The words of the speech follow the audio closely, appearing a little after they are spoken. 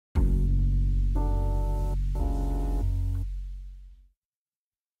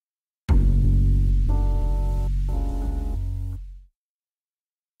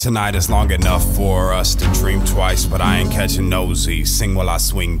Tonight is long enough for us to dream twice, but I ain't catching nosy. Sing while I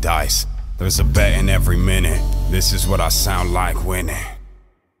swing dice. There's a bet in every minute. This is what I sound like winning.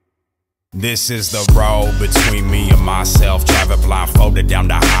 This is the road between me and myself. Driving blindfolded down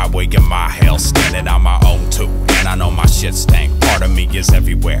the highway in my hell. Standing on my own too, and I know my shit stank. Part of me is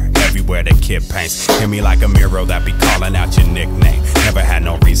everywhere, everywhere the kid paints. Hear me like a mirror that be calling out your nickname. Never had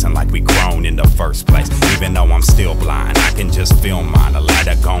no reason like we grown in the first place. Even though I'm still blind, I can just feel mine. A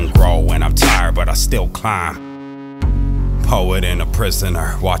ladder gon' grow and I'm tired, but I still climb. Poet and a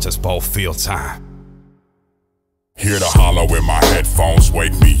prisoner, watch us both feel time. Hear the hollow in my headphones,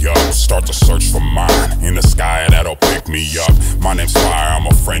 wake me up. Start to search for mine in the sky that'll pick me up. My name's Fire, I'm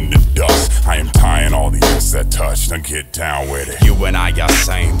a friend of dust. I am tying all the ends that touch, now get down with it. You and I are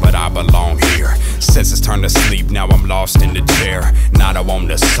same, but I belong here. Senses turn to sleep, now I'm lost in the chair. Not I want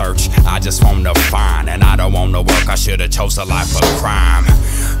to search, I just want to find. And I don't want to work, I should've chose a life of crime.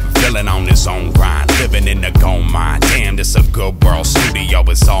 Feeling on his own grind, living in the gold mine. Damn, this a good world, studio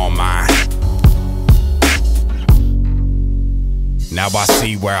is all mine. Now I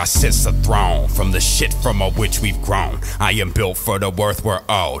see where I sits the throne, from the shit from which we've grown. I am built for the worth we're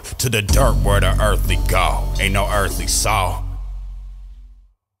owed, to the dirt where the earthly go. Ain't no earthly soul.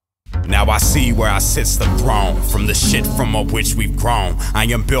 Now I see where I sits the throne, from the shit from which we've grown. I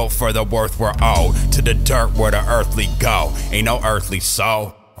am built for the worth we're owed, to the dirt where the earthly go. Ain't no earthly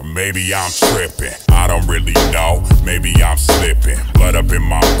soul. Maybe I'm tripping, I don't really know. Maybe I'm slipping, blood up in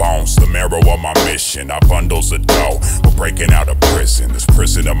my bones. The marrow of my mission, I bundles of dough. We're breaking out of prison, this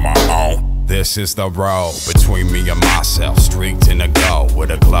prison of my own. This is the road between me and myself, streaked in a gold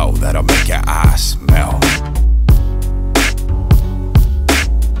with a glow that'll make your eyes melt.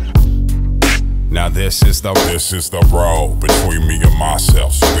 Now this is the road between me and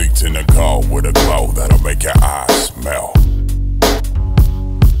myself, streaked in a gold with a glow that'll make your eyes melt.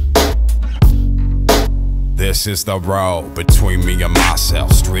 This is the road between me and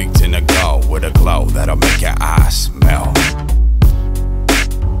myself, streaked in a gold with a glow that'll make your eyes melt.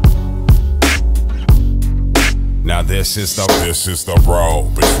 Now this is the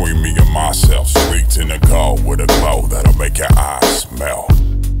road between me and myself.